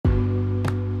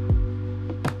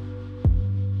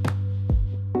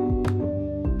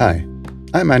Hi,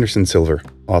 I'm Anderson Silver,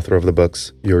 author of the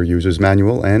books Your User's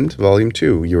Manual and Volume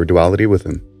 2, Your Duality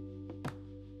Within.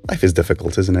 Life is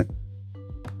difficult, isn't it?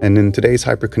 And in today's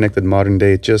hyper-connected modern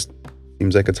day, it just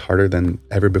seems like it's harder than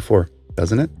ever before,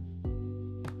 doesn't it?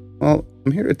 Well,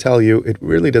 I'm here to tell you it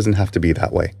really doesn't have to be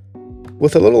that way.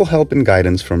 With a little help and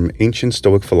guidance from ancient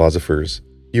Stoic philosophers,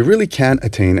 you really can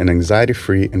attain an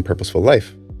anxiety-free and purposeful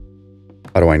life.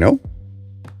 How do I know?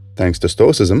 Thanks to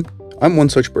Stoicism, I'm one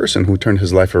such person who turned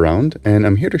his life around, and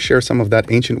I'm here to share some of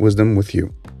that ancient wisdom with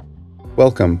you.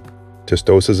 Welcome to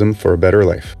Stoicism for a Better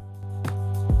Life.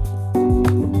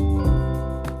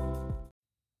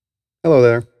 Hello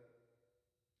there.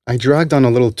 I dragged on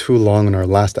a little too long in our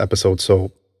last episode,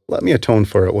 so let me atone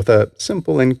for it with a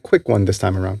simple and quick one this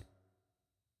time around.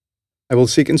 I will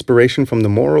seek inspiration from the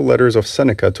moral letters of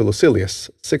Seneca to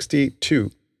Lucilius, 62.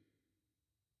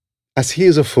 As he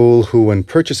is a fool who, when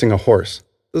purchasing a horse,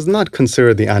 does not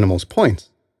consider the animal's points,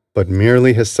 but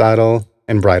merely his saddle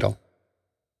and bridle.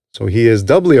 So he is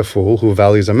doubly a fool who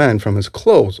values a man from his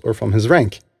clothes or from his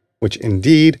rank, which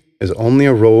indeed is only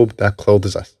a robe that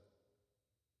clothes us.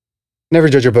 Never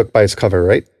judge a book by its cover,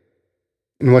 right?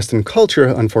 In Western culture,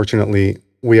 unfortunately,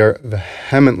 we are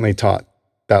vehemently taught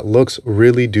that looks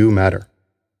really do matter.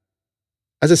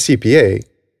 As a CPA,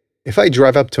 if I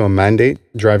drive up to a mandate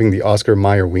driving the Oscar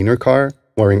Mayer Wiener car,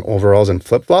 wearing overalls and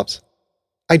flip-flops,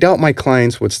 I doubt my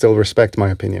clients would still respect my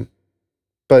opinion.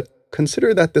 But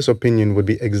consider that this opinion would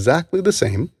be exactly the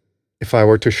same if I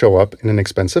were to show up in an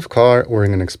expensive car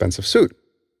wearing an expensive suit.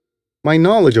 My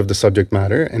knowledge of the subject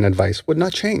matter and advice would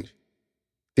not change.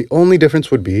 The only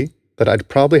difference would be that I'd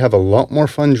probably have a lot more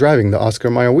fun driving the Oscar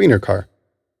Mayer Wiener car.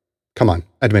 Come on,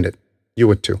 admit it. You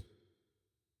would too.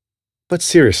 But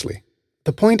seriously,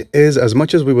 the point is, as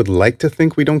much as we would like to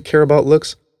think we don't care about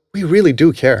looks, we really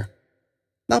do care.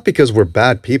 Not because we're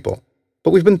bad people,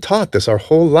 but we've been taught this our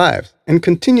whole lives and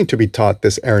continue to be taught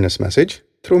this erroneous message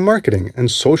through marketing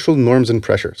and social norms and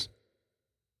pressures.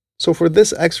 So for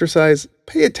this exercise,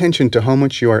 pay attention to how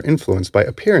much you are influenced by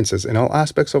appearances in all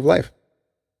aspects of life.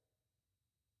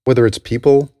 Whether it's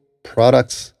people,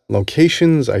 products,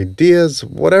 locations, ideas,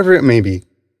 whatever it may be.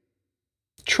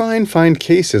 Try and find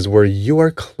cases where you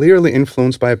are clearly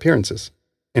influenced by appearances.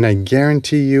 And I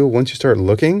guarantee you, once you start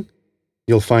looking,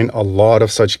 you'll find a lot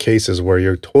of such cases where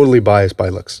you're totally biased by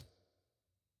looks.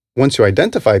 Once you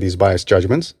identify these biased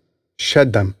judgments,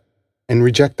 shed them and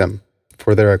reject them,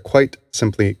 for they are quite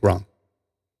simply wrong.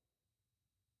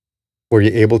 Were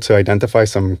you able to identify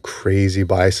some crazy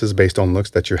biases based on looks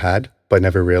that you had but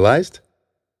never realized?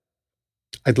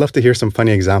 I'd love to hear some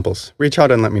funny examples. Reach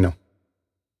out and let me know.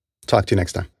 Talk to you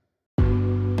next time.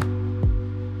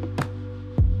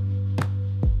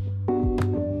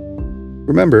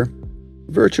 Remember,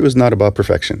 virtue is not about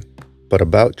perfection, but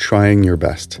about trying your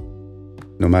best.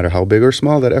 No matter how big or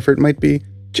small that effort might be,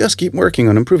 just keep working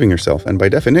on improving yourself, and by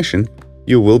definition,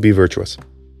 you will be virtuous.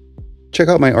 Check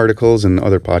out my articles and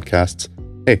other podcasts.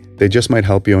 Hey, they just might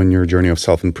help you on your journey of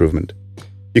self-improvement.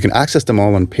 You can access them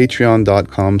all on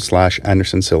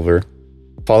patreon.com/AndersonSilver.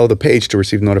 Follow the page to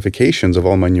receive notifications of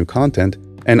all my new content,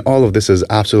 and all of this is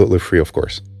absolutely free, of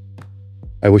course.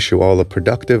 I wish you all a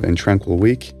productive and tranquil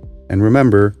week, and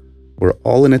remember, we're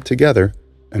all in it together,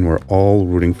 and we're all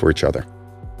rooting for each other.